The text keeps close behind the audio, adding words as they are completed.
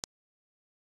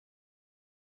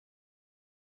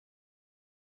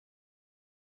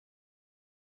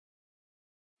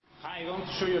I'm going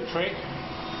to show you a trick.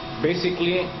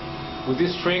 Basically, with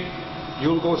this trick,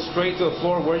 you'll go straight to the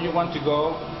floor where you want to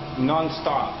go,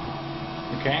 non-stop.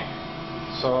 Okay?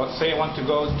 So, say I want to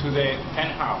go to the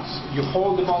penthouse. You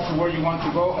hold the button where you want to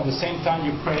go, at the same time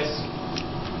you press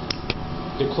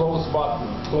the close button,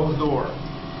 close door,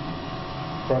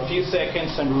 for a few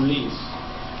seconds and release.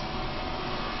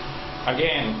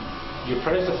 Again, you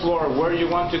press the floor where you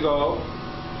want to go,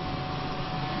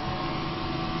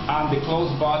 and the close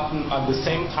button at the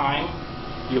same time.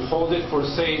 You hold it for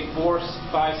say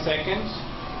 4-5 seconds,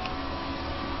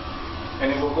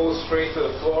 and it will go straight to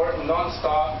the floor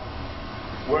non-stop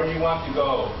where you want to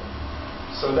go.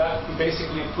 So that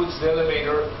basically puts the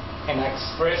elevator in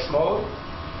express mode,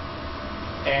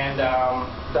 and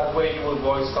that way you will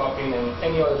avoid stopping in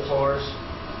any other floors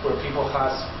where people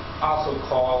has also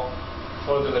called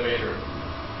for the elevator.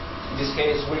 In this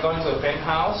case, we're going to the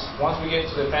penthouse. Once we get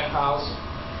to the penthouse,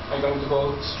 I'm going to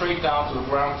go straight down to the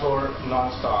ground floor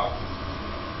non-stop.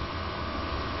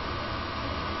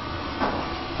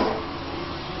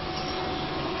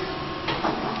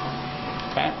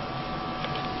 Okay.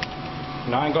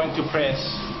 Now I'm going to press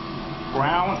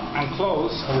ground and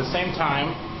close at the same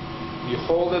time. You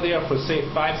hold it there for say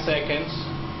 5 seconds,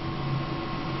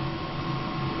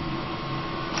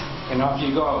 and off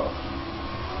you go.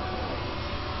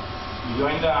 You're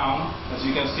going down, as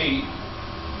you can see.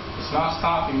 It's not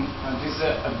stopping, and this is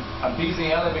a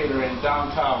busy elevator in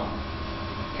downtown.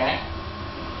 Okay?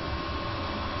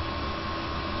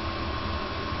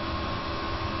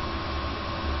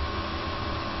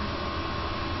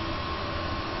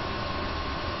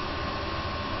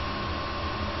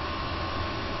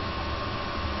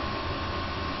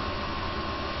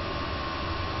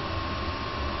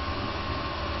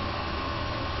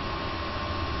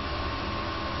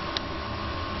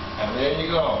 And there you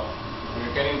go.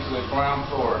 We're getting to the ground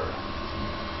floor.